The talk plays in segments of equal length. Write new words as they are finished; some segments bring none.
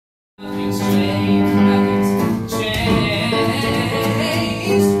Nothing's changed, nothing's changed.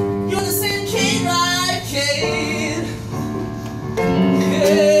 You're the same kid, right, kid?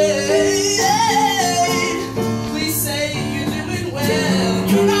 Hey, please say you're doing well.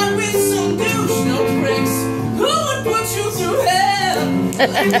 You're not with some douche, no pricks. Who would put you through hell?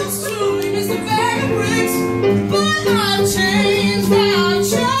 It's true, we missed a bag of bricks, but I've changed, I've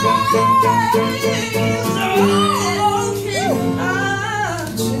changed.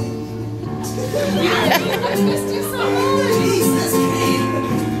 I missed you so much. Jesus, Kate,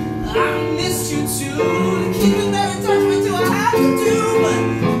 I missed you too. To keep in better touch, what do I have to do?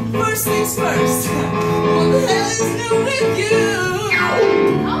 But first things first, what the hell is new with you?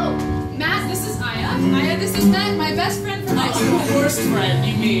 Oh, Matt, this is Aya. Aya, this is Matt, my best friend from high school. Worst friend,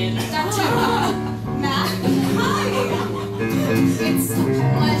 you mean? That too. Matt, hi. It's a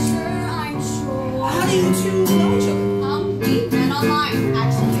pleasure, I'm sure. How do you two know each other? We met online,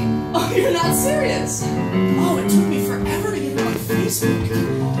 actually. Oh, you're not serious? Oh, it took me forever to get on Facebook.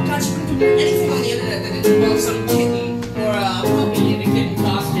 God, you couldn't do anything on the internet that didn't involve some kitten or a puppy in a kitten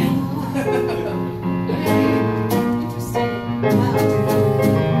costume. Interesting.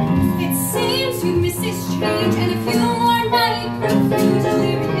 It seems you miss exchange, and a few more money proof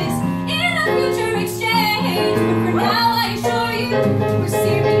delirious in a future exchange. But for now, I assure you, we're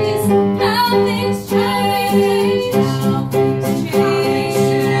serious. How things change. How things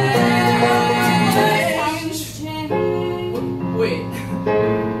change. Wait.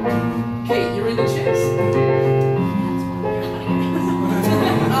 Kate, you're in the chase.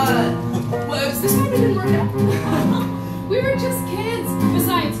 Was this time it didn't work out? We were just kids.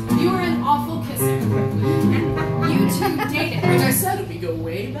 Besides, you were an awful kisser. You two dated. Which I said we go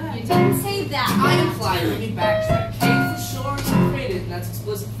way back. You didn't say that. I implied we backtrack. Kate for sure created, and that's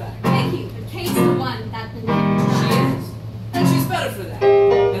explicit fact. Thank you, but Kate's the one that the name. She is. And she's better for that.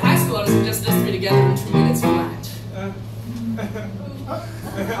 In high school, I was suggested us to be together in 2 minutes flat.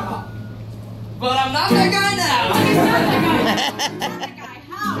 But I'm not that guy now. He's not that guy. Not that guy.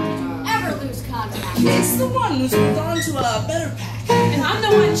 How? Ever lose contact? It's the one who's moved on to a better pack. And I'm the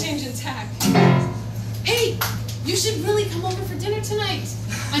one changing tack. Hey, you should really come over for dinner tonight.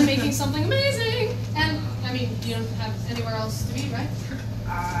 I'm making something amazing. And, I mean, you don't have anywhere else to be, right?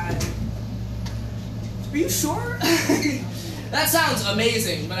 Are you sure? That sounds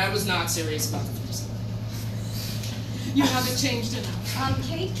amazing, but I was not serious about the first one. You haven't changed enough.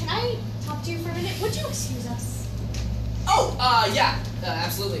 Kate, can I talk to you for a minute? Would you excuse us? Oh, yeah,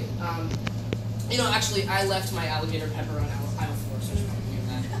 absolutely. You know, actually, I left my alligator pepper on aisle 4, so I should probably do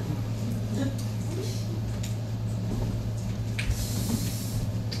that.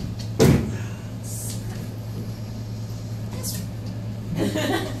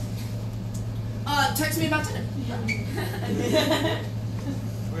 Text me about dinner.